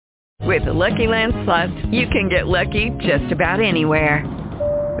With the Lucky Land Slots, you can get lucky just about anywhere.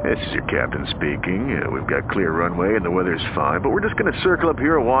 This is your captain speaking. We've got clear runway and the weather's fine, but we're just going to circle up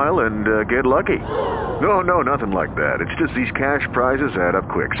here a while and get lucky. No, nothing like that. It's just these cash prizes add up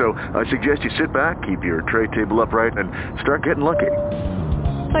quick. So I suggest you sit back, keep your tray table upright, and start getting lucky.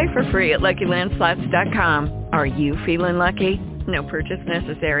 Play for free at LuckyLandSlots.com. Are you feeling lucky? No purchase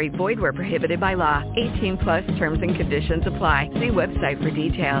necessary. Void where prohibited by law. 18 plus terms and conditions apply. See website for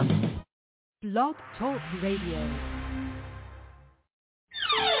details. Blog Talk Radio.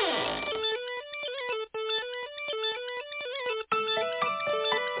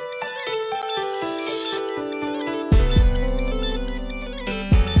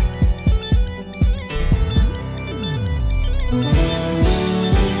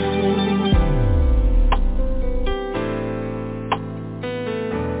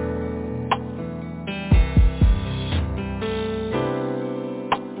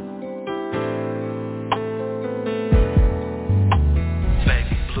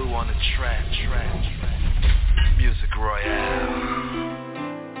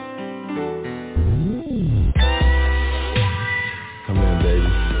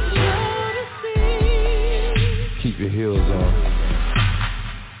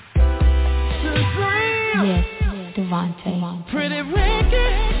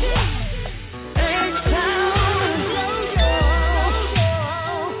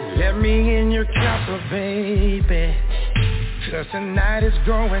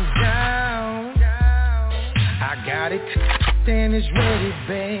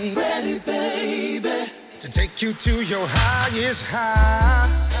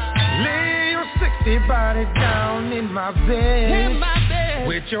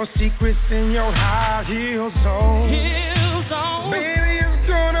 Your secrets in your high heels on. Baby, it's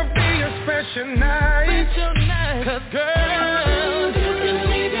gonna be a special night. 'Cause girl, you can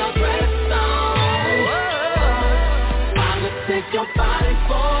leave your dress on. I'm gonna take your body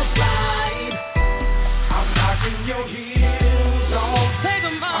for a ride. I'm knocking your heels off. Take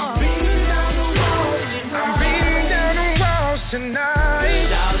them off. I'm beating down the walls tonight. I'm beating down the walls tonight.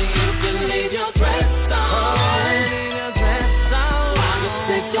 Darling, you can leave your dress on.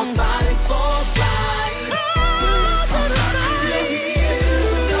 Your body for a ride. I'm knocking your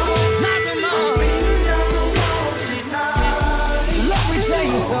heels off. Knock them off. Beating down the walls tonight. Let me tell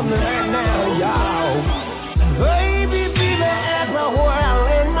you something right now, y'all. Baby, ask me where I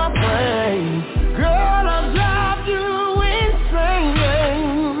land my plane. Girl, I'll drive you insane.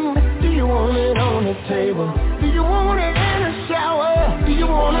 Do you want it on the table? Do you want it in the shower? Do you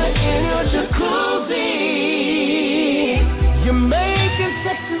want it in your jacuzzi? You make it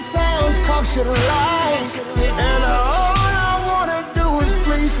sexy sounds, cause you like. And all I wanna do is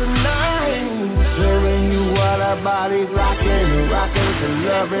please tonight. Showing you what our bodies rockin', to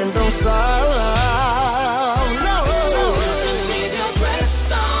loving don't stop. No, you can leave your dress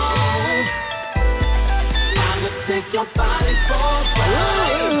on. I'm gonna take your body for a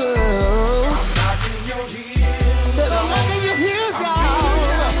ride. I'm knocking your heels off. I'm knocking your heels off.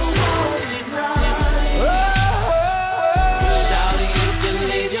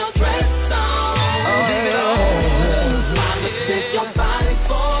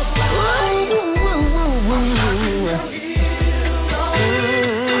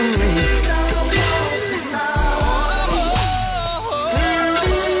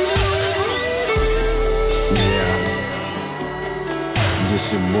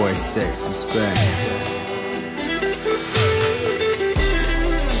 Boy, sexy Spanish.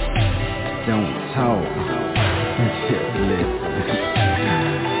 Don't talk, just listen.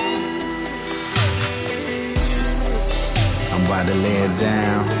 I'm about to lay it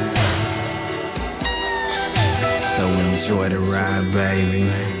down, so enjoy the ride, baby.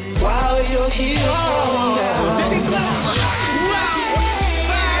 While you're here on down.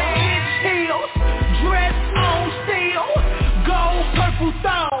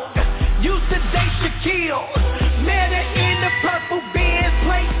 Kill. Met her in the purple Benz,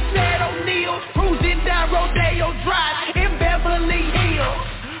 plate set O'Neal, cruising down Rodeo Drive in Beverly Hills.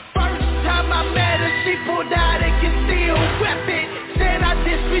 First time I met her, she pulled out a concealed weapon. Said I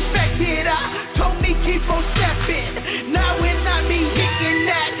disrespected her, told me keep on stepping. Now when I be hitting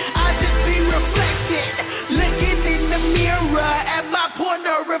that, I just be reflecting.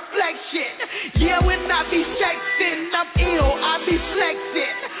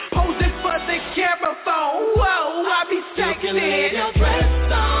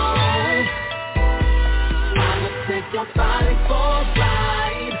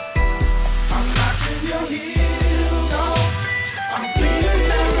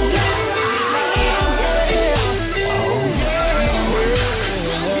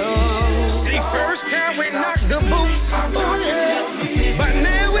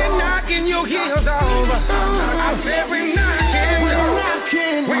 said we're knocking. We're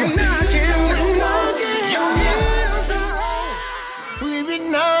knocking. We're knocking. We're knocking. Your ears are. We've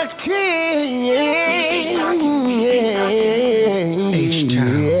been knocking. H-Town, Casey,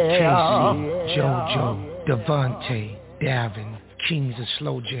 JoJo, Devontae, Davin, Kings of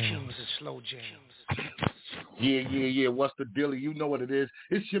Slow Jams. Yeah. What's the deal? You know what it is.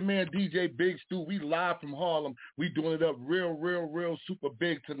 It's your man DJ Big Stu. We live from Harlem. We doing it up real super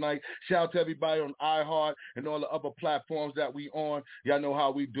big tonight. Shout out to everybody on iHeart and all the other platforms that we on. Y'all know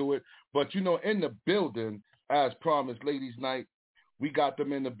how we do it. But you know, in the building, as promised, ladies' night, we got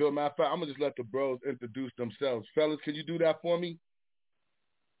them in the building. Matter of fact, I'm gonna just let the bros introduce themselves. Fellas, can you do that for me?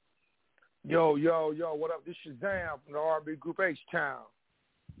 Yo, what up? This is Shazam from the R&B group H-Town.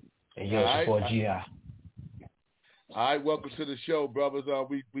 And yo, it's your boy G.I. All right, welcome to the show, brothers.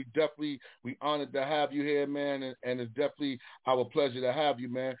 We definitely honored to have you here, man, and it's definitely our pleasure to have you,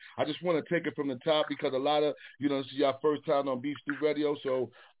 man. I just want to take it from the top because a lot of, this is your first time on Beef Stew Radio, so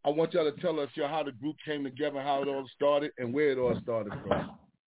I want y'all to tell us how the group came together, how it all started, and where it all started from.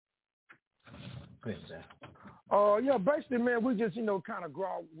 Good, sir. Yeah, basically, man, we just, kind of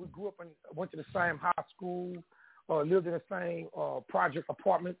we grew up and went to the same high school, lived in the same project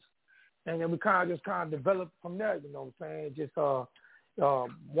apartments, and then we kind of developed from there, you know what I'm saying? Just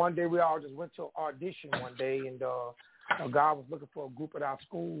one day we all just went to an audition one day, and a guy was looking for a group at our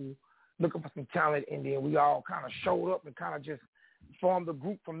school, looking for some talent, and then we all kind of showed up and kind of just formed a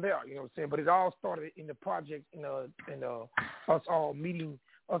group from there, you know what I'm saying? But it all started in the project, in us all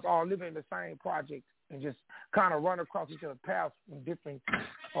living in the same project, and just kind of run across each other's paths from different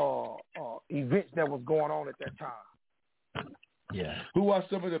events that was going on at that time. Yeah. Who are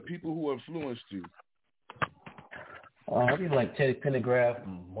some of the people who influenced you? I mean, like Teddy Pendergrass,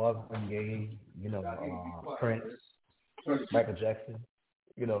 Marvin Gaye, Prince, Michael Jackson,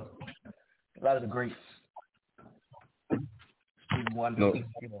 a lot of the greats. No.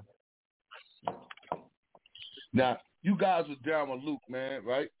 Now, you guys was down with Luke, man,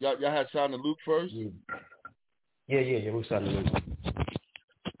 right? Y'all had signed to Luke first? Yeah, we signed to Luke.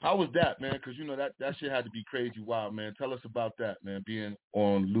 How was that, man? Because, that shit had to be crazy wild, man. Tell us about that, man, being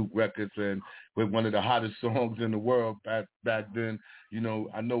on Luke Records and with one of the hottest songs in the world back then.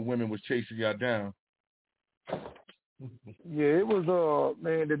 I know women was chasing y'all down. Yeah, it was,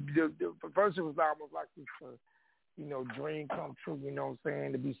 man, the first it was almost like this, dream come true, you know what I'm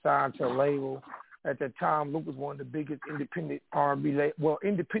saying, to be signed to a label. At that time, Luke was one of the biggest independent R&B,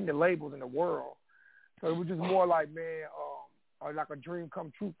 independent labels in the world. So it was just more like, man, like a dream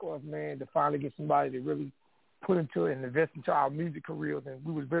come true for us, man, to finally get somebody to really put into it and invest into our music careers. And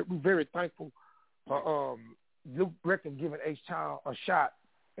we were very thankful for Luke Records giving H-Town a shot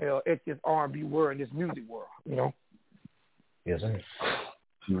at this R&B world and this music world, Yes, sir.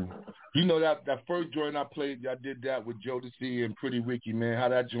 That first joint I played, y'all did that with Jodeci and Pretty Ricky, man. How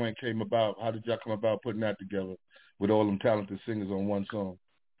that joint came about? How did y'all come about putting that together with all them talented singers on one song?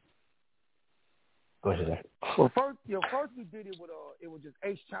 Go ahead, sir. Well, first we did it with it was just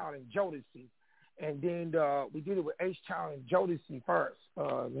H-Town and Jodeci, and then we did it with H-Town and Jodeci first,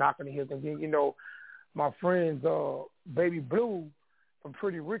 knocking the hills, and then my friends Baby Blue from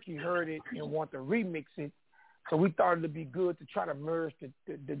Pretty Ricky heard it and wanted to remix it. So we thought it'd be good to try to merge the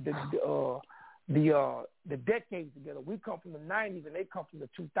decades together. We come from the 90s and they come from the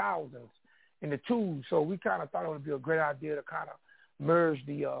 2000s and the 2000s. So we kind of thought it would be a great idea to kind of merge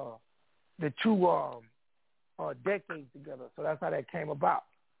the two decades together. So that's how that came about.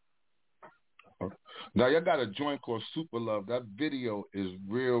 Now y'all got a joint called Super Love. That video is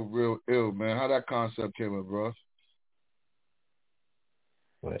real ill, man. How that concept came up, bro?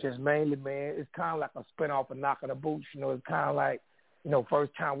 Just mainly, man, it's kind of like a spin-off of Knock of the Boots. It's kind of like,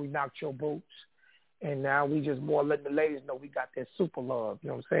 first time we knocked your boots, and now we just more letting the ladies know we got that super love, you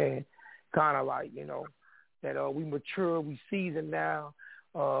know what I'm saying? Kind of like, that we mature, we seasoned now.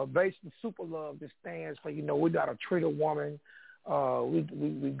 Basically, super love just stands for, we got to treat a woman.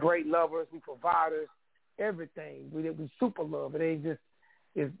 We great lovers, we providers, everything. We super love. It ain't just,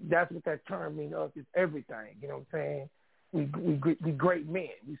 that's what that term means to us, is everything, you know what I'm saying? We great men,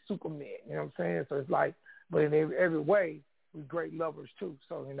 we super men, you know what I'm saying? So it's like, but in every way, we great lovers too.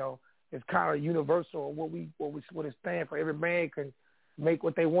 So it's kind of universal what it stands for. Every man can make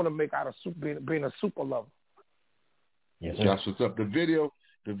what they want to make out of being a super lover. Yes, sir. That's what's up. The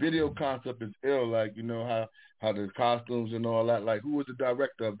video concept is ill. Like how the costumes and all that. Like, who was the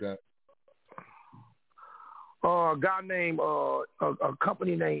director of that? A guy named a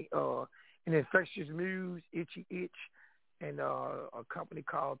company named an Infectious Muse, Itchy Itch, and a company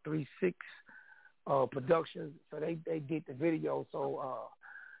called 3-6 Productions. So they did the video. So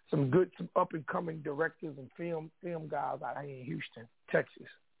some up and coming directors and film guys out here in Houston, Texas.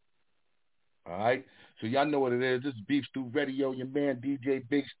 All right, so y'all know what it is. This is Beef Stew Radio, your man DJ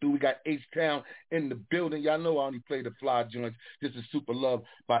Big Stew. We got H-Town in the building. Y'all know I only play the fly joints. This is Super Love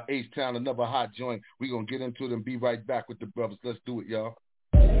by H-Town, another hot joint. We're going to get into it and be right back with the brothers. Let's do it, y'all.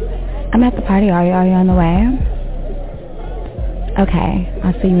 I'm at the party. Are you on the way? Okay,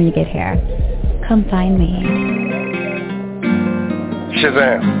 I'll see you when you get here. Come find me.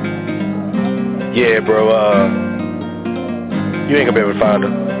 Shazam. Yeah, bro, you ain't gonna be able to find her.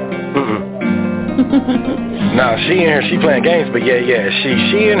 Nah, she in here, she playing games, but yeah, she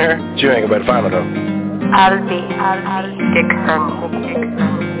in her. You ain't gonna be able to find her though. I'll be Dixon.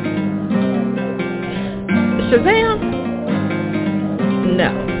 Shazam? No.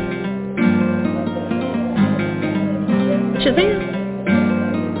 Shazam?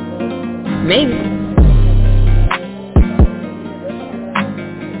 Maybe.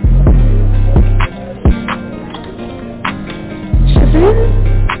 Shazam?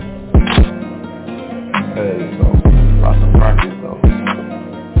 Hey, so lots of practice though.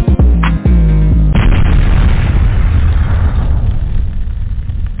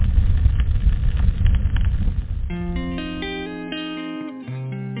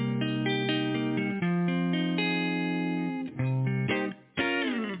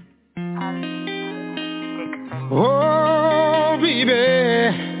 Oh, baby.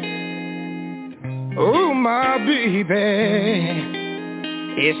 Oh, my baby.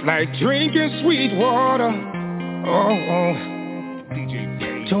 It's like drinking sweet water. Oh.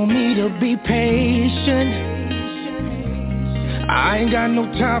 Told me to be patient. I ain't got no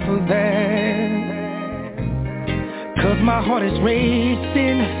time for that. 'Cause my heart is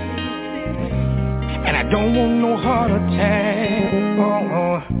racing. And I don't want no heart attack.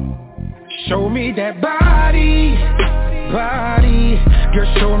 Oh. Show me that body. Girl,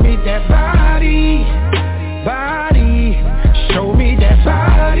 show me that body. Show me that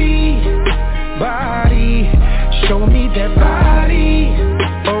body. Show me that body.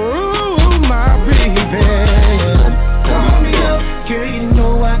 Oh, my baby. Call me up, girl, you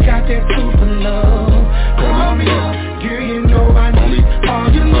know I got that super love. Call me up, girl, you know I need all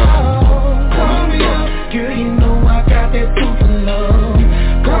your love. Call me up, girl, you know I got that super love.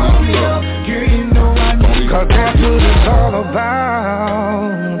 Call me up, girl, you know I need. 'Cause that's what it's all about.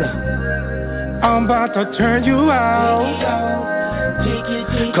 I'm about to turn you out.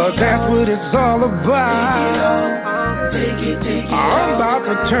 'Cause that's what it's all about. I'm about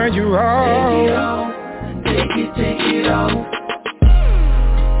to turn you out. Take it off.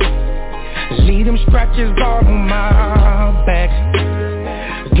 Leave them scratches all on my back.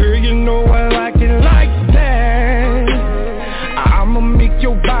 Girl, you know I like it like that. I'ma make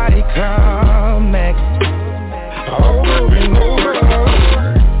your body climax over and over.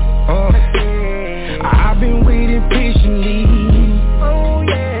 I've been waiting patiently.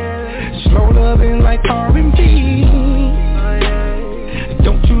 Slow loving like R&B.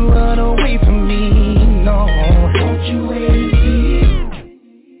 Don't you run away from me, no. Don't you wait and see.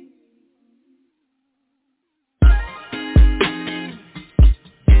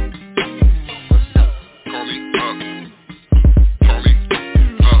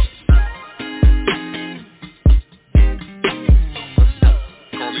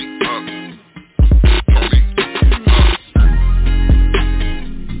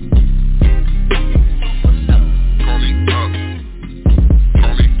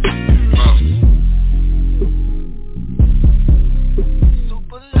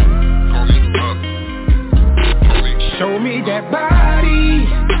 Show me that body.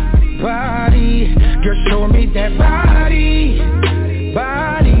 Girl, show me that body.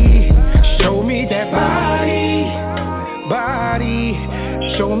 Show me that body.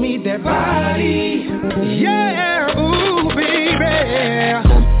 Show me that body. Yeah, ooh, baby.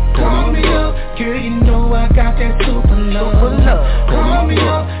 Call me up, girl, you know I got that super love. Call me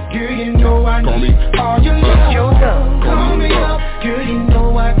up, girl, you know I need all your love. Call me up, girl, you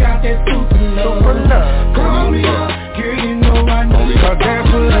know I got that super love. Call me up, girl, you know I need. 'Cause that's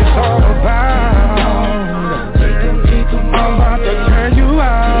what it's all about. I'm about to turn you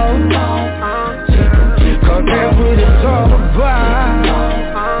out. 'Cause that's what it's all about.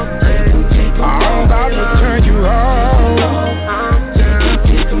 I'm about to turn you out.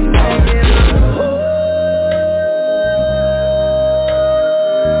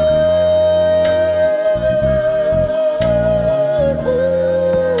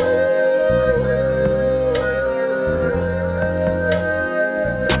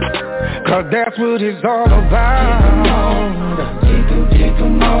 That's what it's all about. I'm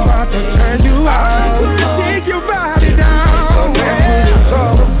about to turn you out. Take your body down. That's what it's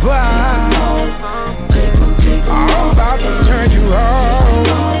all about.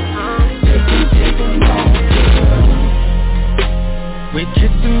 We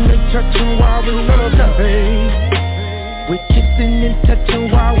kissing and touching while we love the babe. We kissing and touching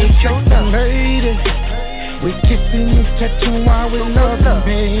while we sexy lady. We kissing and touching while we love the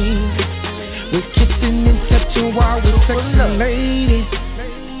babe. We kissing and touching while we sexy lady.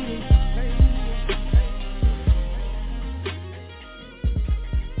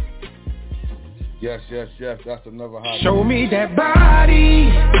 Yes, that's another hot. Show me that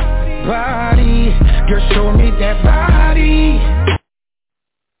body, girl, show me that body.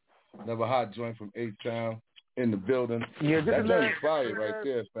 Another hot joint from H-Town in the building. Yeah, that joint is fire right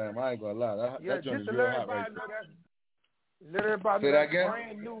there, fam. I ain't gonna lie. That joint is real hot right there. Let everybody know that's again?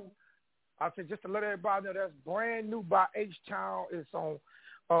 Brand new. I said just to let everybody know that's brand new by H-Town. It's on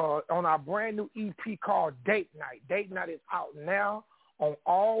our brand new EP called Date Night. Date Night is out now on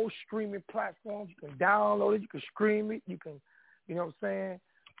all streaming platforms. You can download it, you can stream it, you can, you know what I'm saying?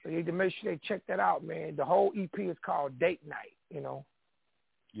 So you need to make sure they check that out, man. The whole EP is called Date Night, you know.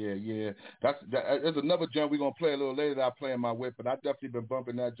 Yeah. There's another joint we're going to play a little later that I play in my whip, but I definitely been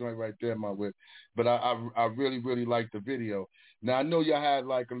bumping that joint right there in my whip. But I really, really like the video. Now, I know y'all had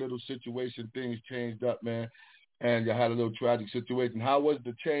like a little situation, things changed up, man, and y'all had a little tragic situation. How was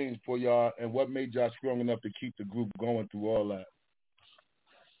the change for y'all, and what made y'all strong enough to keep the group going through all that?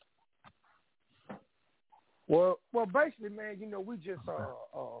 Well, basically, man, you know, we just,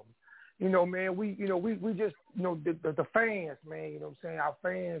 you know, man, we just, you know, the fans, man, you know what I'm saying? Our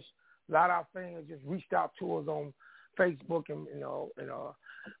fans, a lot of our fans just reached out to us on Facebook and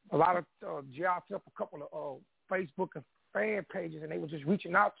a lot of G.I. set up a couple of Facebook and fan pages, and they were just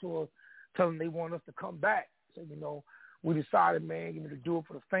reaching out to us, telling them they want us to come back. So, you know, we decided, man, you know, to do it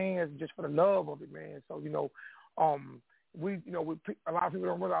for the fans and just for the love of it, man. So, you know, a lot of people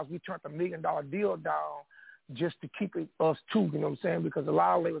don't realize we turned $1 million deal down just to keep it us two, you know what I'm saying? Because a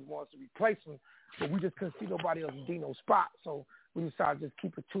lot of labels want us to replace them, but we just couldn't see nobody else in Dino's spot. So we decided to just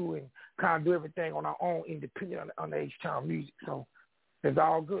keep it two and kind of do everything on our own, independent on the H-Town music. So it's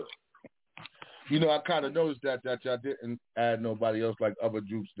all good. You know, I kind of noticed that y'all didn't add nobody else like other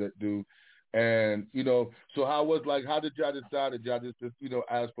groups that do. And, you know, so how did y'all decide? Did y'all just, you know,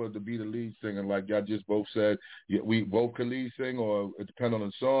 ask for it to be the lead singer? Like y'all just both said, we both could lead sing, or it depends on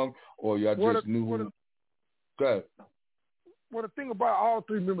the song, or y'all just knew? Go ahead. Well, the thing about all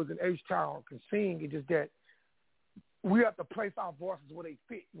three members in H-Town can sing is just that we have to place our voices where they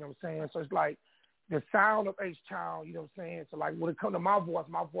fit, you know what I'm saying? So it's like the sound of H-Town, you know what I'm saying? So like when it comes to my voice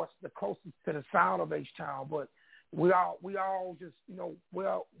is the closest to the sound of H-Town, but we all just, you know,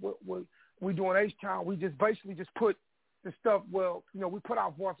 we doing H-Town, we just basically just put the stuff, well, you know, we put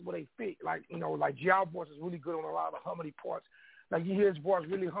our voices where they fit. Like, you know, like G.I. voice is really good on a lot of the harmony parts. Like you hear his voice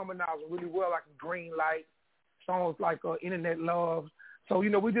really harmonizing really well, like in Green Light, songs like Internet Love. So,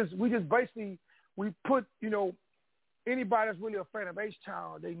 you know, we just basically, we put, you know, anybody that's really a fan of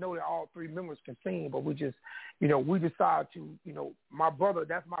H-Town, they know that all three members can sing, but we just, you know, we decided to, you know,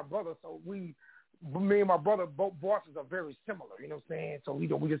 that's my brother, so me and my brother, both voices are very similar, you know what I'm saying? So, you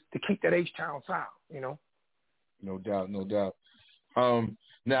know, we just, to keep that H-Town sound, you know? No doubt.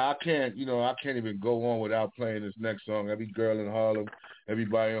 Now I can't even go on without playing this next song. Every girl in Harlem,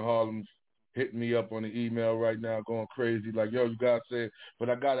 everybody in Harlem hitting me up on the email right now, going crazy, like, yo, you gotta say it. But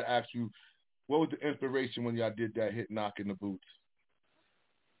I gotta ask you, what was the inspiration when y'all did that hit Knock in the Boots?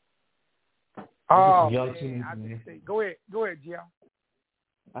 Oh, man, go ahead, G.I.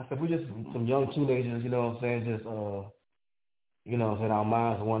 I said, we just some young teenagers, you know what I'm saying, just, you know what I'm saying, our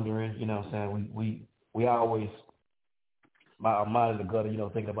minds wandering, you know what I'm saying, we always, our mind in the gutter, you know,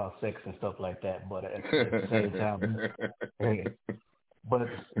 thinking about sex and stuff like that, but at the same time, but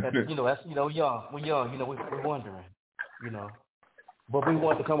you know, that's, you know, we're young, you know, we're wondering, you know, but we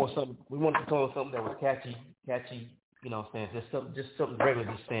wanted to come with something that was catchy, you know what I'm saying, just something regular,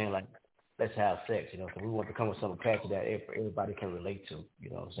 just saying like, let's have sex, you know, so we want to come with something catchy that everybody can relate to, you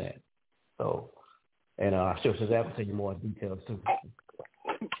know what I'm saying, so, and I'm sure Shazam will tell you more details too.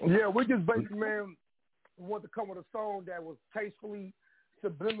 Yeah, we just basically, man, we want to come with a song that was tastefully,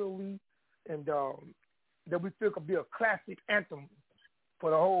 subliminally, and that we feel could be a classic anthem for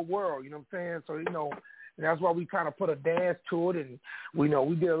the whole world, you know what I'm saying? So, you know, and that's why we kind of put a dance to it, and we know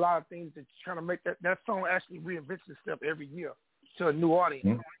we did a lot of things to try to make that song actually reinvents itself every year to a new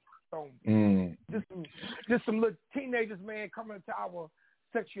audience. Mm-hmm. So just some little teenagers, man, coming into our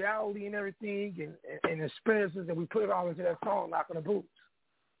sexuality and everything and experiences, and we put it all into that song, Knock in the Boots.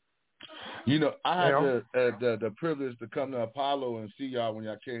 You know, I had the privilege to come to Apollo and see y'all when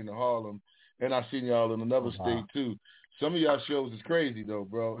y'all came to Harlem, and I seen y'all in another state too. Some of y'all shows is crazy though,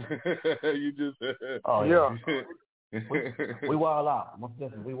 bro. You just we wild out. Most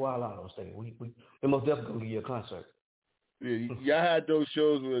definitely, we wild out on stage. We most definitely gonna give you a concert. Yeah, y'all had those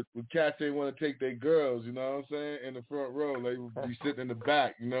shows with cats they want to take their girls, you know what I'm saying, in the front row. They would be sitting in the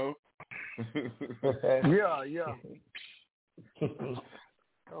back, you know. Yeah.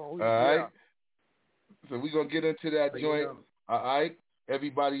 All right. So we're going to get into that joint. All right.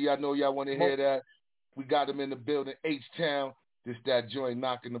 Everybody, y'all know y'all want to hear that. We got them in the building, H-Town. This that joint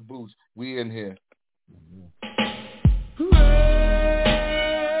knocking the boots. We in here.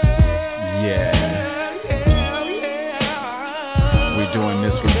 Yeah. We're doing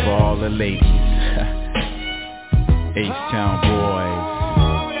this one for all the ladies. H-Town boys.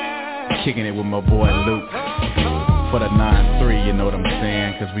 Kicking it with my boy Luke. For the 9-3, you know what I'm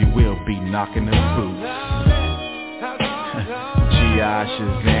saying? Cause we will be knocking the boots. G.I,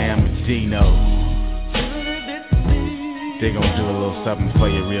 Shazam, and Dino. They gon' do a little something for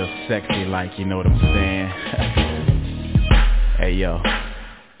you real sexy like, you know what I'm saying? Hey yo,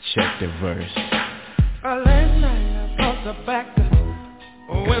 check the verse. Last night I thought the back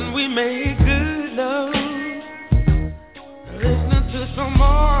when we made good love, listening to some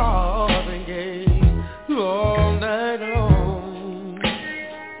more than gay all night long.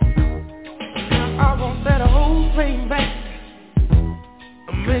 Now I want that old thing back,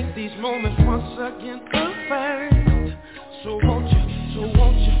 make these moments once again perfect. So won't you,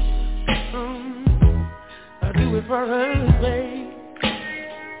 I do it for us, babe.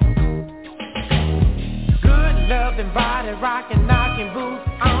 Good loving, body rocking, knocking boots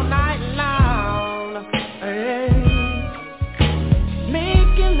all night long. Hey.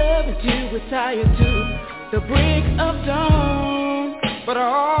 Making love until we're tired to the break of dawn. But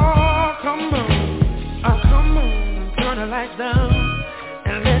oh, come on, turn the lights down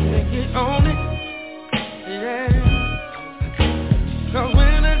and let me get on it. Yeah. Cause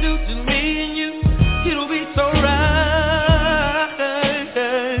when I do to me and you, it'll be so right.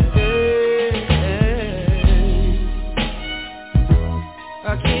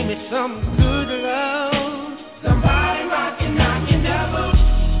 Give me some good love. Somebody rockin', knockin' devil.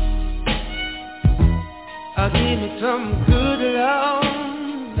 Give me some good love.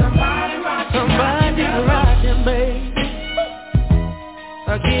 Somebody rockin', baby.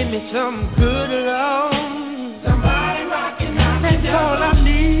 Give me some good love. Somebody rockin', knockin' devil. That's all I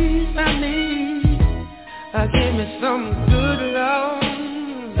need. Give me some good love.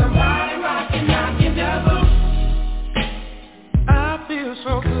 Somebody rockin', knockin' devil. I feel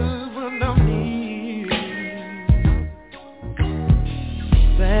so good when I'm near.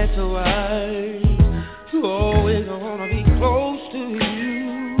 That's why you always wanna be close to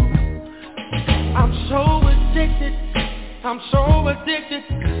you. I'm so addicted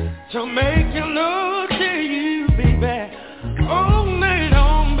to making love to you, baby. All night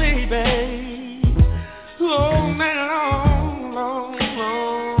long, baby. All night long.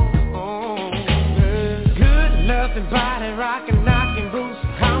 Good loving, body rocking, knocking boots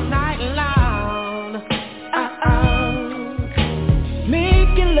all night long.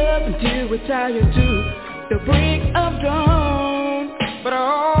 Making love until we're tired to the break of dawn. But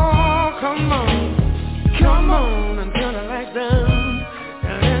oh, come on and turn the lights down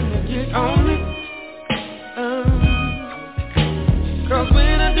and let me get on it. Cause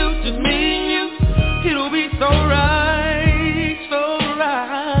when I do to me and you, it'll be so right.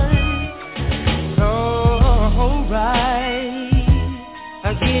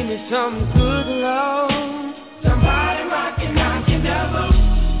 Give me some good love. Somebody rockin', knockin' devil.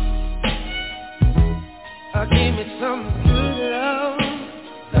 Give me some good love.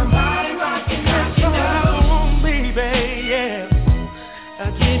 Somebody rockin', knockin' devil, baby, yeah.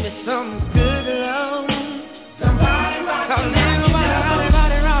 Give me some good love. Somebody rockin', knockin' devil.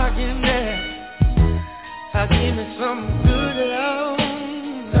 Everybody rockin', yeah. Give me some good love.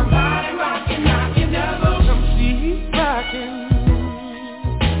 Somebody rockin', knockin' devil. Some sweet rockin'.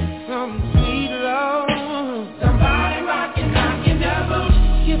 Some sweet love. Somebody rockin', knockin' devil.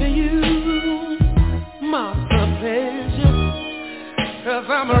 Giving you my pleasure. Cause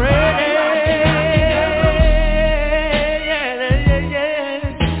I'm ready. Yeah.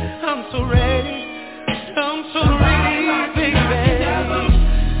 I'm so ready, baby.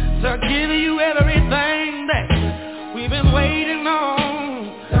 To give you everything that we've been waiting on.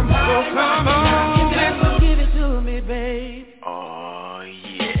 Somebody so come on, let's give it to me, babe. Oh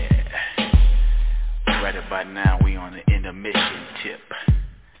yeah. Right about now we on the intermission tip.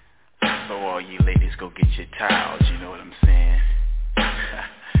 So all you ladies go get your towels, you know what I'm saying?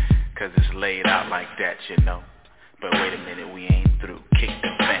 Cause it's laid out like that, you know. But wait a minute, we ain't through. Kick the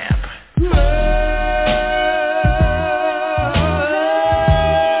vamp.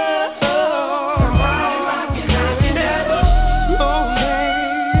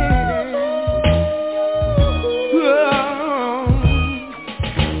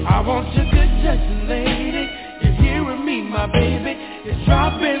 want your good touch, lady. You're here with me, my baby. It's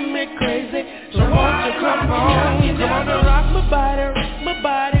driving me crazy. So won't you come on and rock my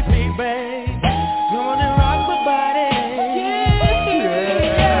body, baby. Come on and rock my body. Yeah.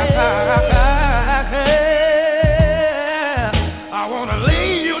 I wanna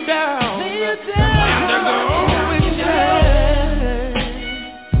lay you down. And the going down.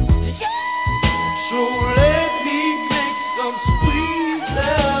 So let me make some sweet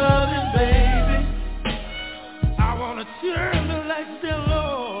loving, baby. I wanna turn the lights down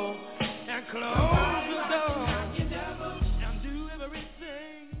low and close the door and do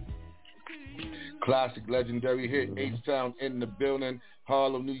everything. Classic, legendary hit, H-Town in the building,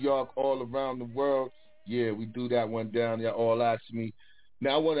 Harlem, New York, all around the world. Yeah, we do that one down. Y'all all ask me.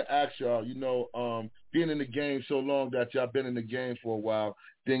 Now, I want to ask y'all, being in the game so long that y'all been in the game for a while,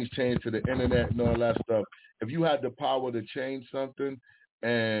 things change to the internet and all that stuff. If you had the power to change something,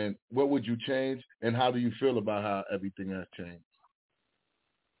 and what would you change, and how do you feel about how everything has changed?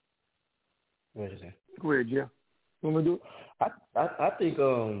 What is it? Weird, yeah. What we do? I think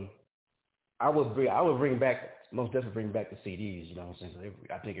I would bring back, most definitely bring back the CDs. You know what I'm saying?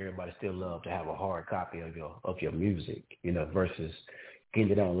 So I think everybody still love to have a hard copy of your music, versus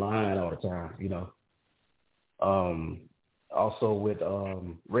getting it online all the time. Also with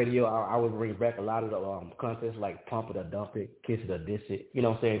radio, I would bring back a lot of the contests like Pump It or Dump It, Kiss It or Diss It. You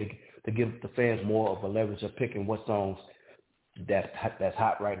know what I'm saying? To give the fans more of a leverage of picking what songs that's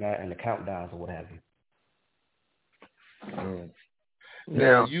hot right now and the countdowns or what have you.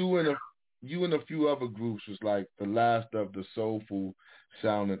 Now you and a few other groups was like the last of the soulful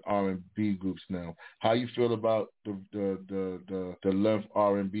sounding R&B groups. Now, how you feel about the length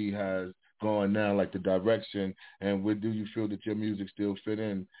R&B has gone now, like the direction, and where do you feel that your music still fit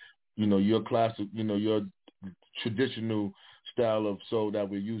in? Your classic, your traditional style of soul that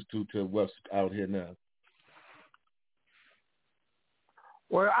we're used to what's out here now.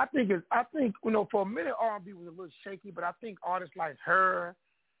 Well, I think for a minute R&B was a little shaky, but I think artists like her,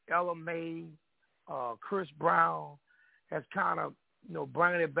 Ella Mai, Chris Brown has kind of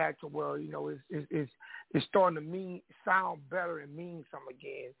bringing it back to where it's starting to sound better and mean something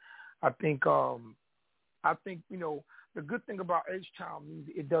again. I think the good thing about H-Town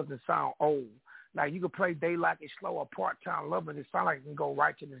music, it doesn't sound old. Like you could play Day Like It's Slow or Part-Time Loving, it sounds like it can go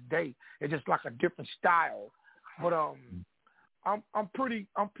right to this day. It's just like a different style. But I'm pretty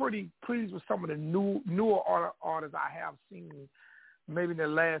pleased with some of the newer artists I have seen maybe in the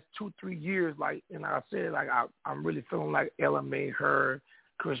last 2-3 years. Like I said, like I'm really feeling like Ella Mai, her,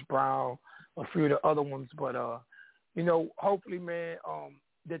 Chris Brown, a few of the other ones. But hopefully, man,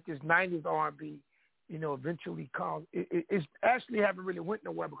 that this 90s R&B, eventually comes. It's actually haven't really went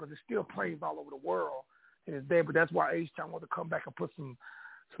nowhere because it still plays all over the world to this day. But that's why H-Town want to come back and put some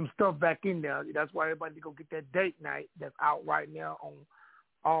stuff back in there. That's why everybody go get that date night that's out right now on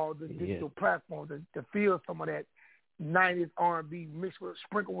all the digital platforms to feel some of that 90s R&B mixed with,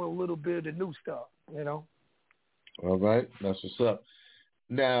 sprinkled with a little bit of the new stuff, All right, that's what's up.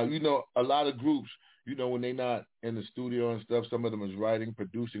 Now, a lot of groups, when they're not in the studio and stuff, some of them is writing,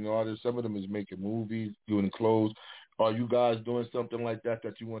 producing artists, some of them is making movies, doing clothes. Are you guys doing something like that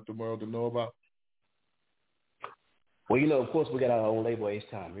you want the world to know about? Well, of course, we got our own label,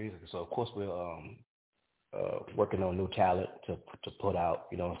 H-Town Music, so of course we're working on new talent to put out.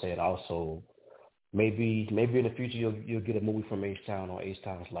 You know what I'm saying? Also, maybe in the future you'll get a movie from H-Town on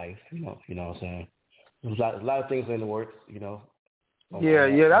H-Town's life. You know what I'm saying? There's a lot of things in the works.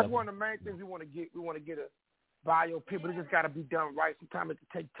 Yeah, that's one of the main things we want to get. We want to get a biopic, but it just got to be done right. Sometimes it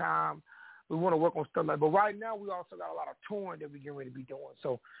can take time. We want to work on stuff like that. But right now, we also got a lot of touring that we're getting ready to be doing.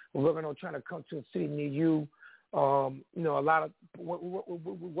 So we're working on trying to come to a city near you. A lot of we're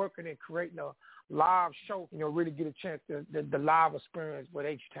working and creating a live show. Really get a chance to the live experience with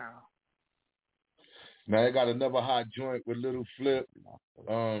H-Town. Now they got another hot joint with Lil Flip.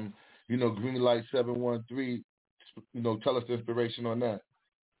 Green Light 713. Tell us the inspiration on that.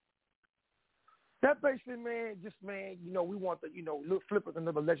 That basically, man, we want Lil Flip is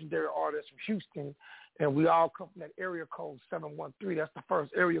another legendary artist from Houston, and we all come from that area code 713. That's the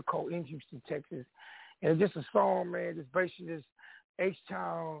first area code in Houston, Texas. And it's just a song, man, just basically this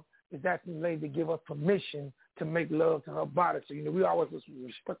H-Town is asking the lady to give us permission to make love to her body. So, we always was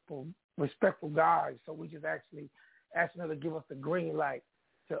respectful guys. So we just actually asking her to give us the green light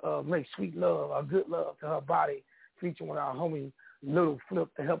to make sweet love or good love to her body, featuring with our homie Lil Flip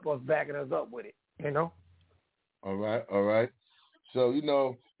to help us backing us up with it, All right. So,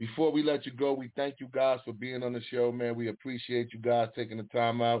 before we let you go, we thank you guys for being on the show, man. We appreciate you guys taking the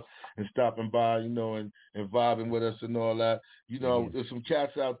time out and stopping by, and vibing with us and all that. There's some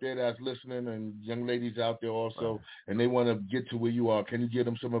cats out there that's listening and young ladies out there also, and they want to get to where you are. Can you give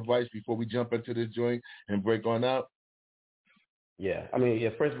them some advice before we jump into this joint and break on out? Yeah,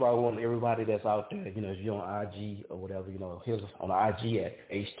 first of all, I want everybody that's out there, if you're on IG or whatever, hit us on the IG at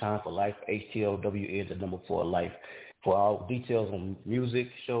H-Time for Life, HTLWN, the number 4 life, for all details on music,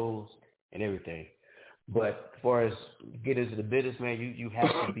 shows, and everything. But as far as get into the business, man, you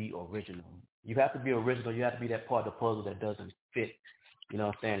have to be original. You have to be original. You have to be that part of the puzzle that doesn't fit. You know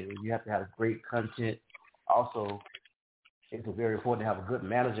what I'm saying? You have to have great content. Also, it's very important to have a good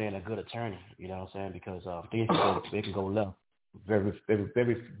manager and a good attorney. You know what I'm saying? Because things can go left very, very,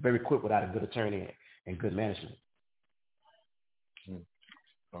 very, very quick without a good attorney and good management.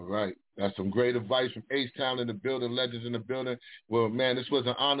 All right. That's some great advice from H-Town in the building, legends in the building. Well, man, this was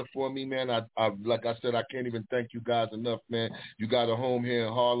an honor for me, man. I like I said, I can't even thank you guys enough, man. You got a home here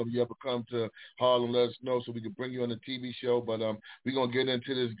in Harlem. You ever come to Harlem, let us know so we can bring you on the TV show. But we're going to get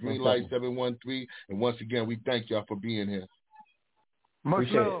into this Green Light 713. And once again, we thank y'all for being here. Much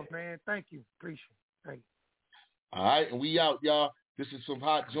love, man. Thank you. Appreciate it. Thank you. All right, and we out, y'all. This is some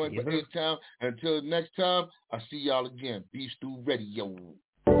hot joint for H-Town. Until next time, I'll see y'all again. Beef Stew Radio.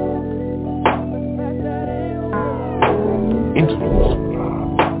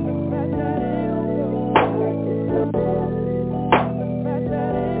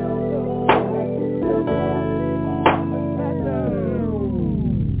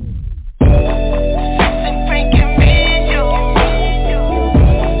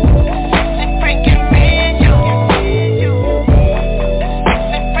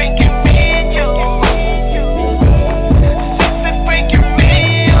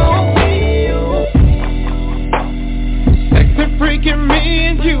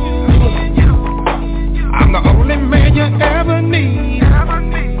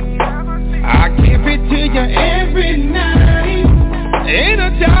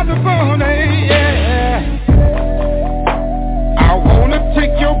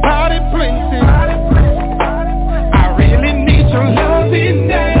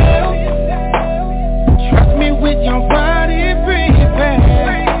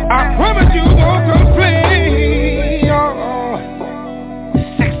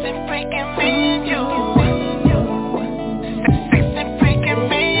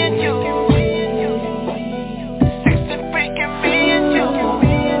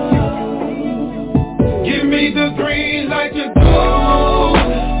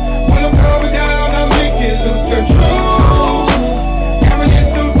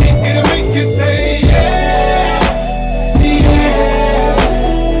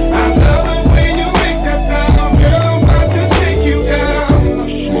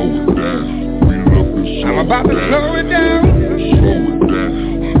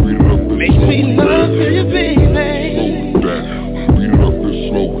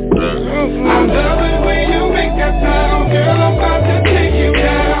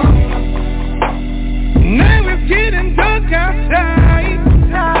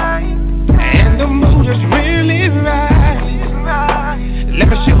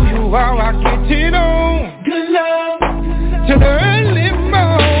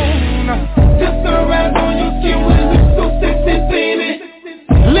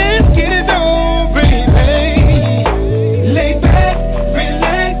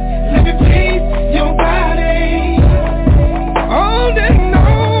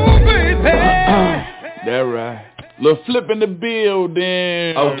 Lil Flip in the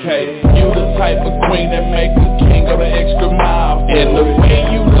building. Okay, you the type of queen that make the king go the extra mile. And the way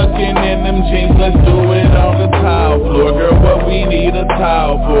you looking in them jeans, let's do it on the tile floor. Girl, what we need a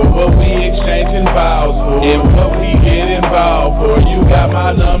towel for, what we exchanging vows for, and what we get involved for. You got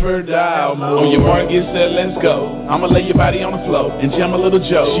my number dialed. On your mark, get set, let's go. I'ma lay your body on the floor and jam a little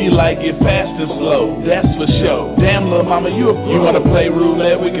Joe. She like it fast and slow, that's for sure. Damn, little mama, you a pro. You wanna play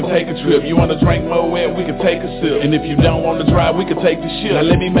roulette, we can take a trip. You wanna drink more wet, we can take a sip. And if you don't wanna drive, we can take the ship. Now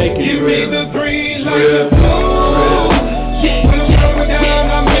let me make it give real. Me the green light, real, real. Yeah, when I'm coming down,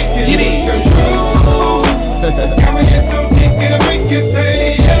 I make it look true. I'ma get some dick and I make you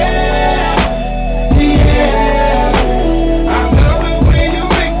say yeah, yeah. I love the way you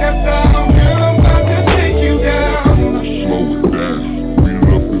make that sound, girl. I'm about to take you down. Slow it down, we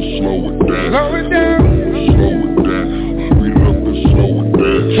love to slow it down. Slow it down, slow it down. We love to slow it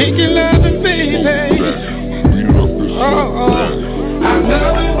down. Kick it loud and baby. I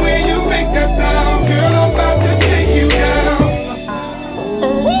love it when you make that sound, girl. I'm about to take you down.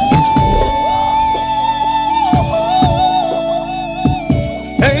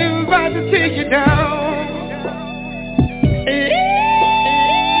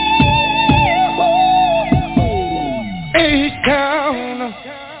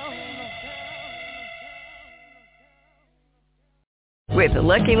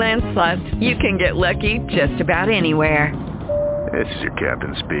 Lucky Land Slots, you can get lucky just about anywhere. This is your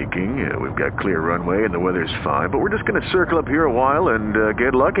captain speaking. We've got clear runway and the weather's fine, but we're just going to circle up here a while and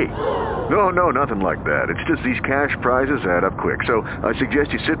get lucky. No, nothing like that. It's just these cash prizes add up quick. So I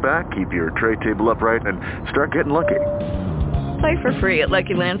suggest you sit back, keep your tray table upright, and start getting lucky. Play for free at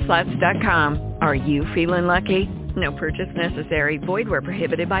LuckyLandSlots.com. Are you feeling lucky? No purchase necessary. Void where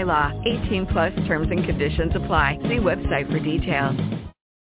prohibited by law. 18+ terms and conditions apply. See website for details.